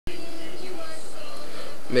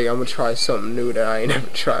Nigga, I'm gonna try something new that I ain't never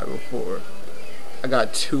tried before. I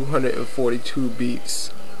got 242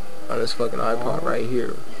 beats on this fucking iPod right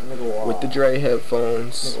here with the Dre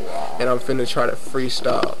headphones, and I'm finna try to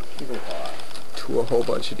freestyle to a whole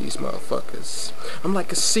bunch of these motherfuckers. I'm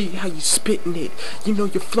like, I see how you spitting it. You know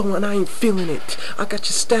you're flowing, I ain't feeling it. I got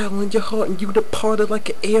your style and your heart, and you departed like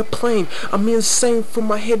an airplane. I'm insane from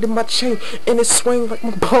my head to my chain, and it swing like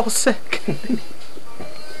my ball sack.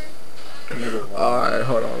 Alright,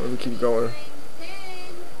 hold on, let me keep going.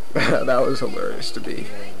 That was hilarious to me.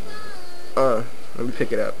 Let me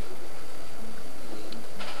pick it up.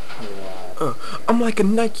 I'm like a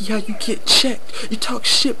Nike, how you get checked. You talk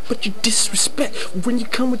shit, but you disrespect. When you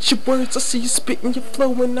come with your words, I see you spitting your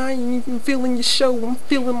flow, and I ain't even feeling your show. I'm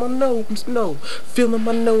feeling my nose, no. Feeling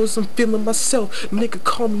my nose, I'm feeling myself. Nigga,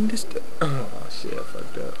 call me Mr. Oh, shit, I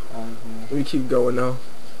fucked up. Let me keep going, though.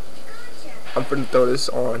 I'm finna throw this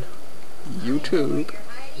on YouTube.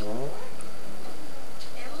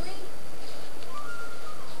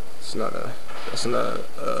 That's not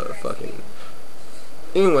a fucking...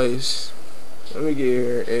 Anyways, let me get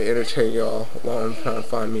here and entertain y'all while I'm trying to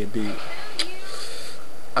find me a beat.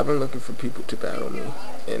 I've been looking for people to battle me,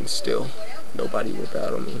 and still, nobody will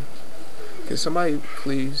battle me. Can somebody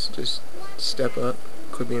please just step up,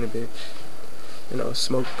 quit being a bitch? You know,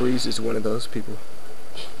 Smoke Breeze is one of those people.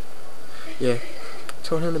 Yeah,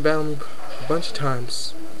 told him to battle me a bunch of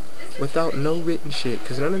times without no written shit,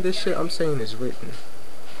 because none of this shit I'm saying is written.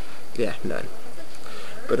 Yeah, none.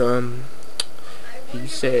 But, he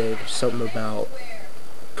said something about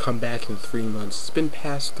come back in 3 months. It's been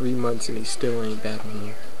past 3 months and he still ain't battling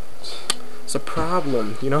me. It's a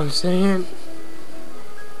problem, you know what I'm saying?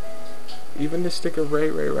 Even the sticker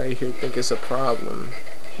right here think it's a problem.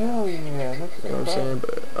 Hell yeah, you know what I'm saying?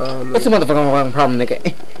 But it's a motherfucking problem,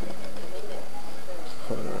 nigga.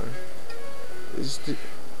 Hold on. Is the...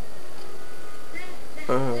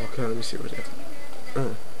 Oh, okay, let me see what's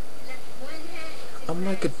that. I'm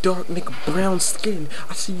like a dark nigga, brown skin.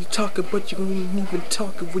 I see you talking, but you ain't even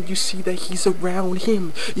talking when you see that he's around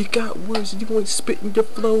him. You got words, you ain't spitting your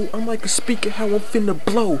flow. I'm like a speaker, how I'm finna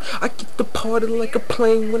blow. I get the party like a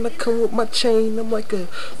plane when I come with my chain. I'm like a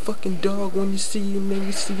fucking dog when you see you, and then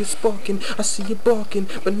you see you sparking. I see you barking,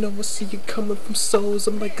 but no, I see you coming from souls.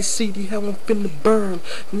 I'm like a CD, how I'm finna burn.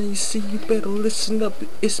 And then you see you better listen up,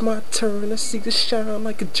 it's my turn. I see you shine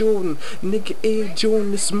like a Jordan. Nigga, Air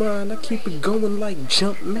Jordan is mine. I keep it going like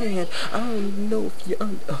Jump Man. I don't even know if you oh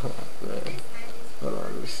man. Hold on,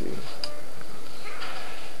 let me see.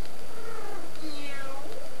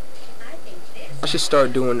 I should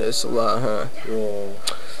start doing this a lot, huh? Yeah.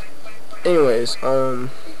 Anyways,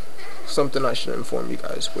 something I should inform you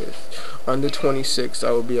guys with. On the 26th,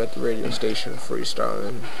 I will be at the radio station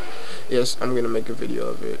freestyling. Yes, I'm gonna make a video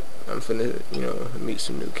of it. I'm finna, you know, meet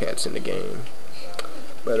some new cats in the game.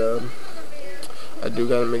 But I do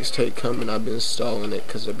got a mixtape coming. I've been stalling it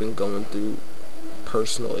because I've been going through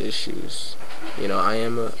personal issues. You know, I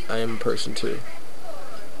am a person too.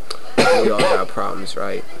 We all got problems,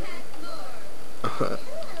 right?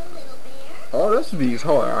 Oh, this beat's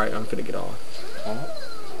hard. Alright, I'm finna get off.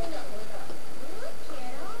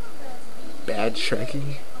 Bad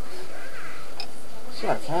Trekkie? She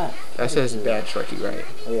got fat. That says Bad Trekkie, right?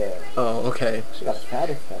 Yeah. Oh, okay. She got fat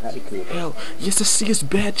as fuck. That'd be cool. Hell, yes, I see it's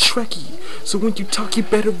Bad Trekkie. So when you talk, you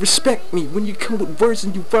better respect me. When you come with words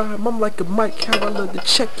and you rhyme, I'm like a mic, how I love to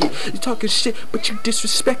check it. You talking shit, but you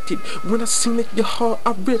disrespect it. When I seen it, your heart,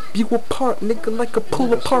 I rip you apart, nigga, like a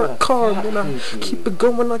pull apart car. When I keep it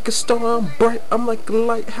going like a star, I'm bright. I'm like a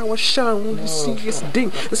light, how I shine. When you see it's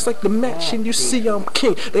ding, it's like the match, and you see I'm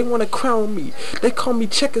king. They wanna crown me. They call me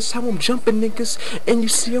checkers, how I'm jumping niggas. And you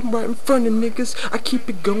see I'm right in front of niggas. I keep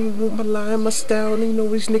it going with my line, my style. And you know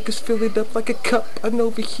these niggas fill it up like a cup. I know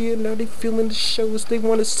over here now they feeling the shows. They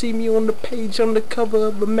wanna see me on the page, on the cover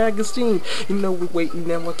of a magazine. You know we're waiting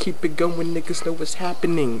now. I keep it going. Niggas know what's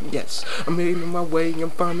happening. Yes, I'm in my way.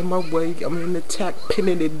 I'm finding my way. I'm in attack,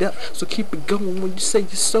 pinning it up. So keep it going when you say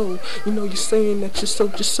you're so. You know you're saying that you're so,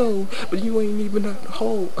 but you ain't even a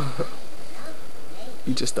whole.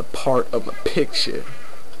 You just a part of a picture.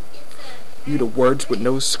 You the words with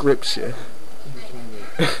no scripture.